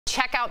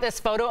Check out this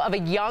photo of a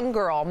young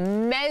girl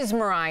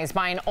mesmerized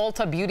by an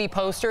Ulta beauty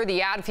poster. The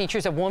ad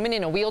features a woman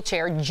in a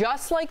wheelchair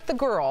just like the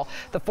girl.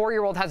 The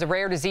 4-year-old has a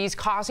rare disease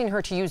causing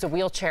her to use a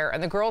wheelchair,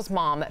 and the girl's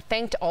mom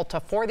thanked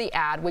Ulta for the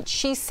ad, which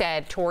she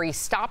said, Tori,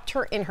 stopped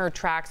her in her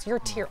tracks.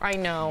 I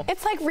know.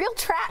 It's like real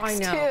tracks,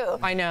 too.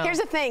 I know. Here's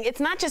the thing.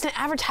 It's not just an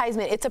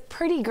advertisement. It's a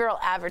pretty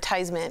girl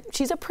advertisement.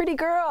 She's a pretty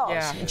girl.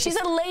 Yeah. She's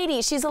a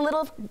lady. She's a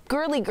little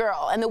girly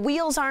girl, and the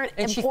wheels aren't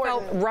important. She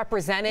felt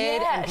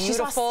represented and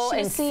beautiful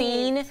and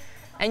seen.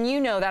 And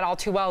you know that all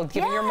too well,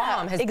 given your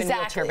mom has been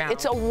wheelchair bound.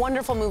 It's a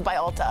wonderful move by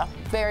Ulta.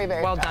 Very,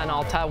 very well proud.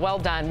 done, Ulta. Well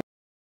done.